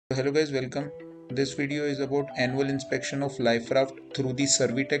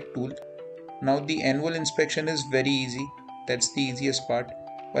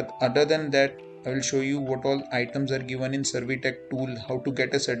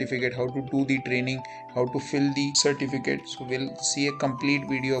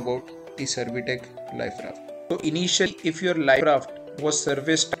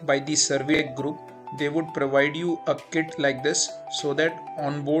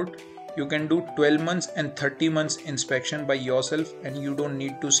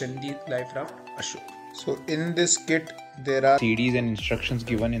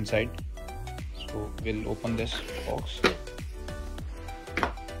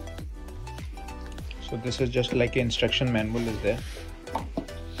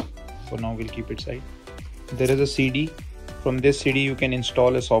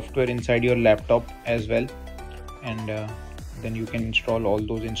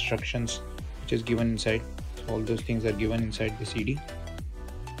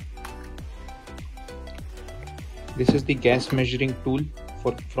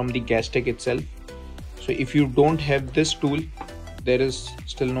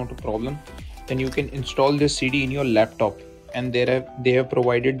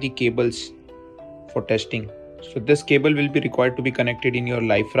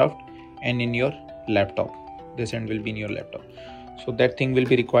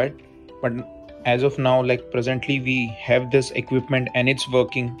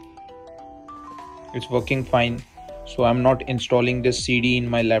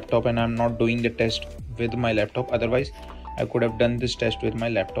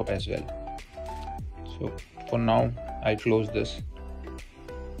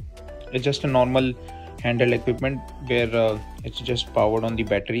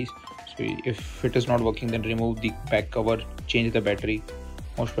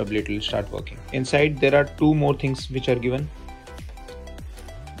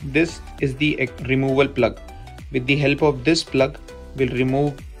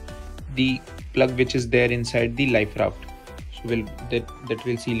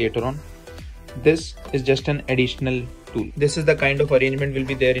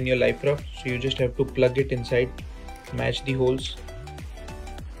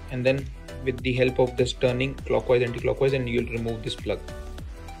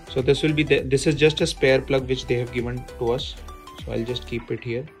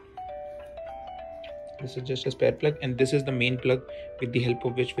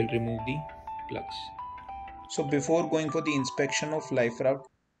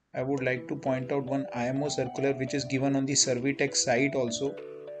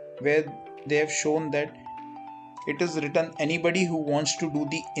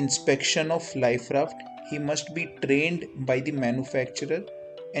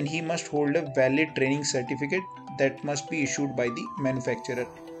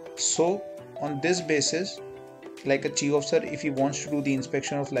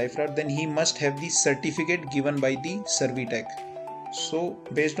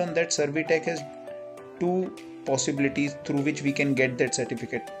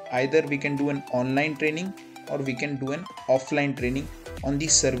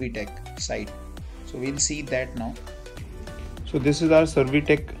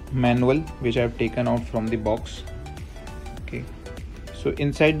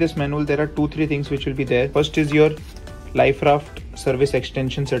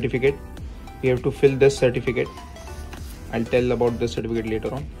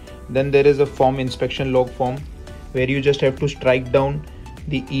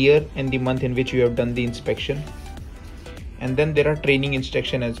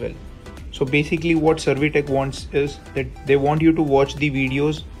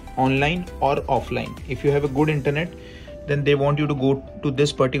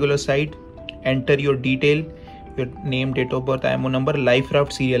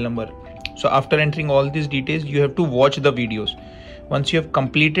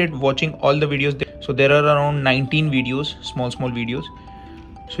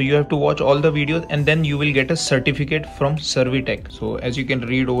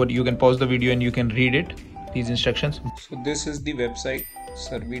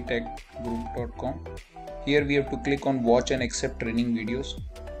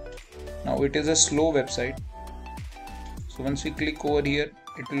show website. So once we click over here,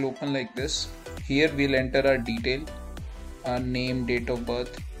 it will open like this. Here we'll enter our detail, our name, date of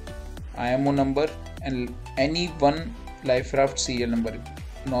birth, IMO number, and any one liferaft serial number.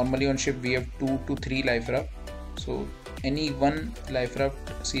 Normally on ship we have 2 to 3 liferaft, so any one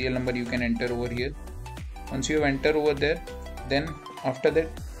liferaft serial number you can enter over here. Once you have entered over there, then after that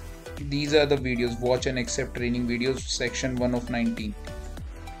these are the videos, watch and accept training videos, section 1 of 19.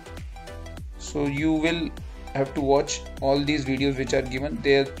 So you will have to watch all these videos which are given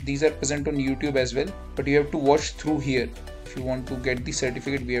there. These are present on YouTube as well, but you have to watch through here. If you want to get the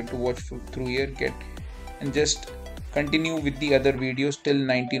certificate, we have to watch through here, and just continue with the other videos till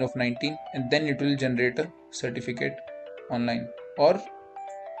 19 of 19, and then it will generate a certificate online. Or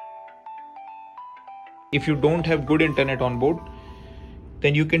if you don't have good internet on board,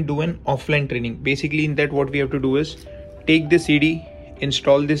 then you can do an offline training. Basically, in that what we have to do is take the CD,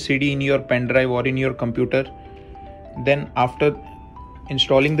 install this CD in your pen drive or in your computer. Then after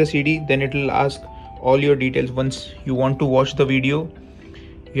installing the CD, then it will ask all your details. Once you want to watch the video,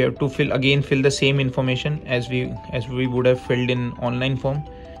 you have to fill the same information as we would have filled in online form.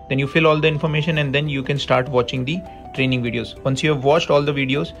 Then you fill all the information, and then you can start watching the training videos. Once you have watched all the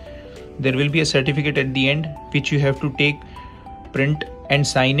videos, there will be a certificate at the end which you have to take, print and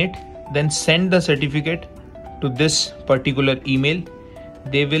sign it, then send the certificate to this particular email.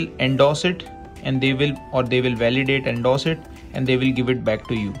 They will endorse it, and they will validate, endorse it, and they will give it back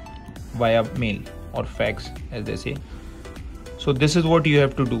to you via mail or fax, as they say. So this is what you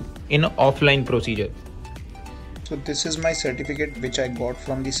have to do in an offline procedure. So this is my certificate which I got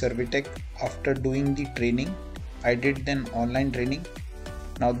from the 𝗧𝗢𝗢𝗟 after doing the training. I did then online training.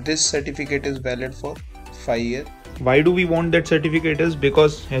 Now this certificate is valid for 5 years. Why do we want that certificate? Is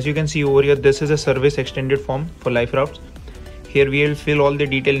because, as you can see over here, this is a service extended form for life rafts. Here we will fill all the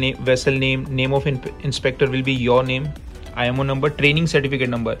detail, vessel name of inspector will be your name, IMO number, training certificate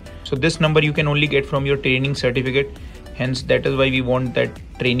number. So this number you can only get from your training certificate. Hence that is why we want that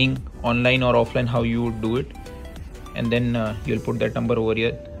training online or offline, how you would do it. And then you'll put that number over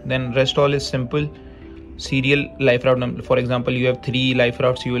here. Then rest all is simple. Serial life raft number. For example, you have 3 life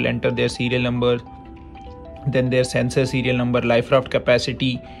rafts, you will enter their serial number, then their sensor serial number, life raft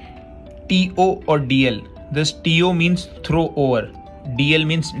capacity, TO or DL. This TO means throw over, DL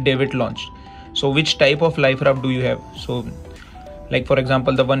means debit launch. So which type of life raft do you have? So like for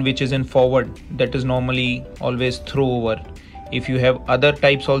example, the one which is in forward, that is normally always throw over. If you have other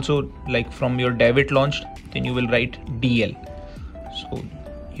types also, like from your debit launched, then you will write DL. So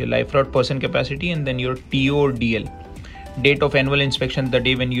your life raft person capacity, and then your TO or DL. Date of annual inspection, the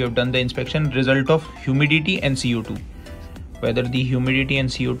day when you have done the inspection. Result of humidity and CO2, whether the humidity and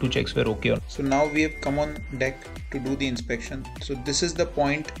CO2 checks were okay or not. So now we have come on deck to do the inspection. So this is the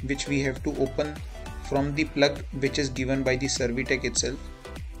point which we have to open from the plug which is given by the 𝗧𝗢𝗢𝗟 itself.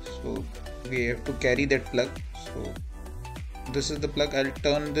 So we have to carry that plug. So this is the plug.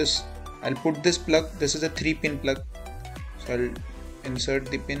 I'll put this plug. This is a 3-pin plug. So I'll insert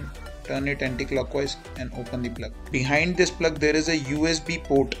the pin, turn it anti-clockwise, and open the plug. Behind this plug there is a USB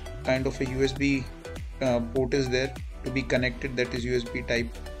port, kind of a USB port is there to be connected. That is USB type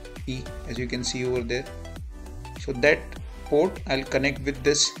E, as you can see over there. So that port I'll connect with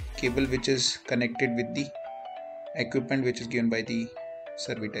this cable which is connected with the equipment which is given by the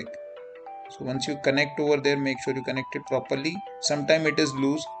𝗧𝗢𝗢𝗟. So once you connect over there, make sure you connect it properly. Sometime it is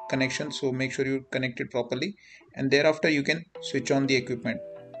loose connection, so make sure you connect it properly, and thereafter you can switch on the equipment.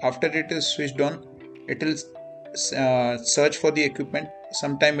 After it is switched on, it will search for the equipment.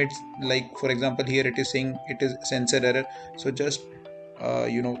 Sometime it's like, for example, here it is saying it is sensor error. So just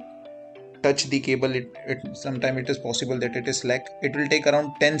touch the cable. Sometime it is possible that it is slack. It will take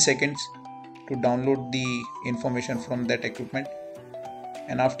around 10 seconds to download the information from that equipment,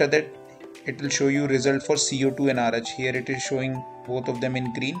 and after that it will show you result for CO2 and RH. Here it is showing both of them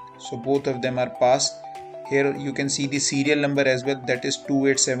in green, so both of them are passed. Here you can see the serial number as well, that is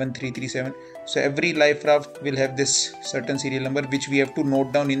 287337. So every life raft will have this certain serial number which we have to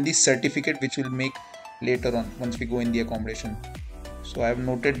note down in the certificate, which we'll make later on once we go in the accommodation. So I have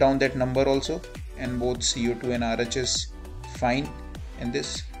noted down that number also, and both CO2 and RH is fine. And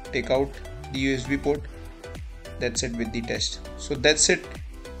this, take out the USB port. That's it with the test. So that's it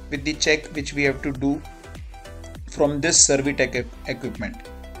with the check which we have to do from this 𝗧𝗢𝗢𝗟 equipment.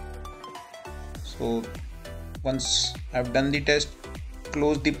 So once I've done the test,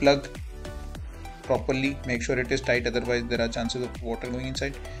 close the plug properly, make sure it is tight, otherwise there are chances of water going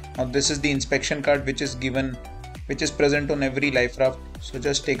inside. Now this is the inspection card which is given, which is present on every life raft. So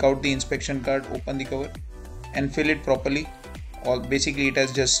just take out the inspection card, open the cover and fill it properly. Basically it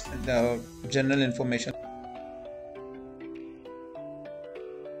has just the general information.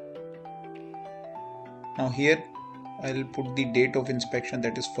 Now here I'll put the date of inspection,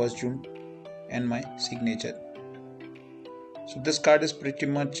 that is 1st June, and my signature. So this card is pretty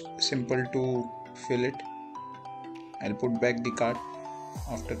much simple to fill it. I'll put back the card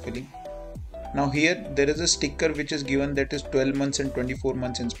after filling. Now here there is a sticker which is given, that is 12 months and 24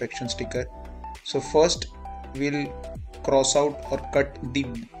 months inspection sticker. So first we'll cross out or cut the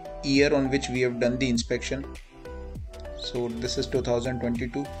year on which we have done the inspection. So this is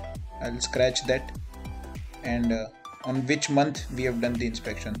 2022. I'll scratch that. And on which month we have done the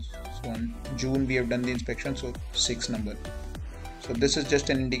inspection. So on June we have done the inspection, so 6 number. So this is just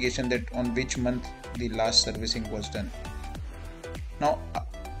an indication that on which month the last servicing was done. Now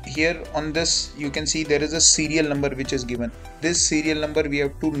here on this you can see there is a serial number which is given. This serial number we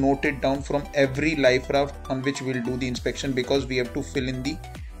have to note it down from every life raft on which we will do the inspection, because we have to fill in the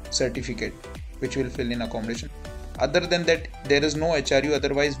certificate which will fill in accommodation. Other than that there is no HRU,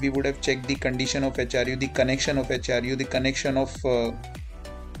 otherwise we would have checked the condition of HRU, the connection of HRU, the connection of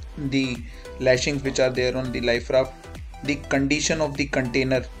the lashings which are there on the life raft, the condition of the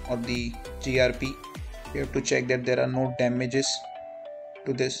container or the GRP. We have to check that there are no damages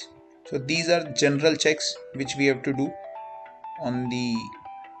to this. So these are general checks which we have to do on the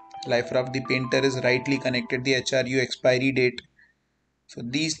life raft. The painter is rightly connected, the HRU expiry date. So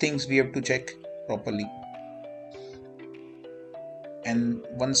these things we have to check properly. And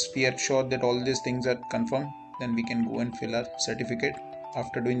once we are sure that all these things are confirmed, then we can go and fill our certificate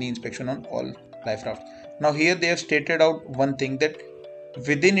after doing the inspection on all life raft. Now here they have stated out one thing, that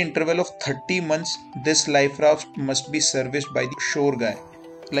within interval of 30 months this life raft must be serviced by the shore guy.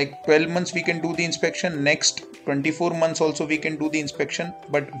 Like 12 months we can do the inspection, next 24 months also we can do the inspection,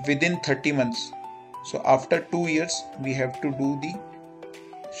 but within 30 months. So after 2 years we have to do the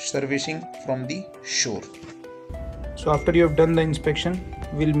servicing from the shore. So after you have done the inspection,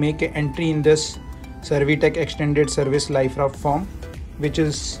 we'll make an entry in this 𝗧𝗢𝗢𝗟 Extended Service Life Raft form, which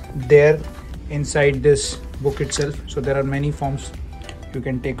is there inside this book itself. So there are many forms. You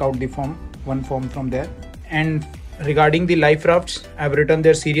can take out the form, one form from there. And regarding the life rafts, I've written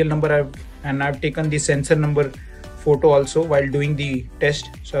their serial number and I've taken the sensor number photo also while doing the test.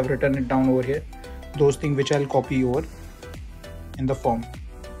 So I've written it down over here. Those things which I'll copy over in the form.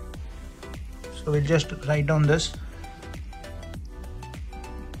 So we'll just write down this.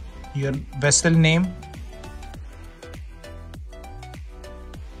 Your vessel name,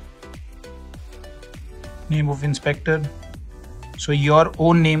 name of inspector, so your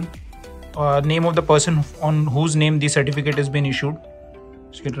own name, name of the person on whose name the certificate has been issued,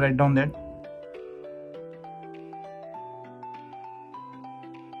 so you can write down that.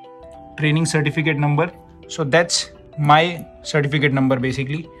 Training certificate number, so that's my certificate number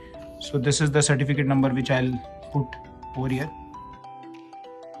basically. So this is the certificate number which I'll put over here.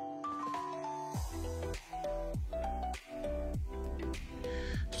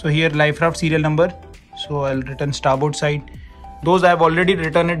 So here life raft serial number, so I'll written starboard side. Those I have already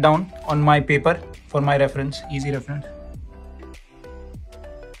written it down on my paper for my reference, easy reference.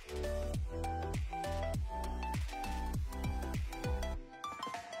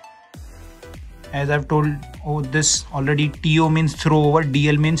 As I've told, oh, this already TO means throw over,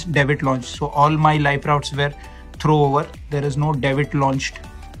 DL means debit launch. So all my life rafts were throw over. There is no debit launched.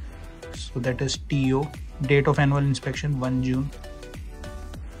 So that is TO. Date of annual inspection 1 June.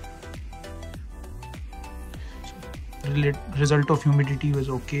 Result of humidity was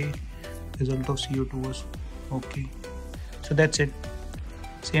okay. Result of CO2 was okay. So that's it.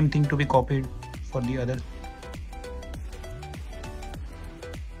 Same thing to be copied for the other.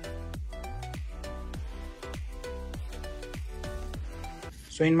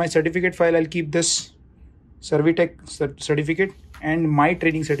 So in my certificate file, I'll keep this 𝗧𝗢𝗢𝗟 certificate and my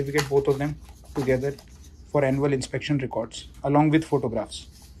training certificate, both of them together for annual inspection records along with photographs.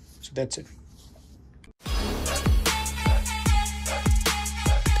 So that's it.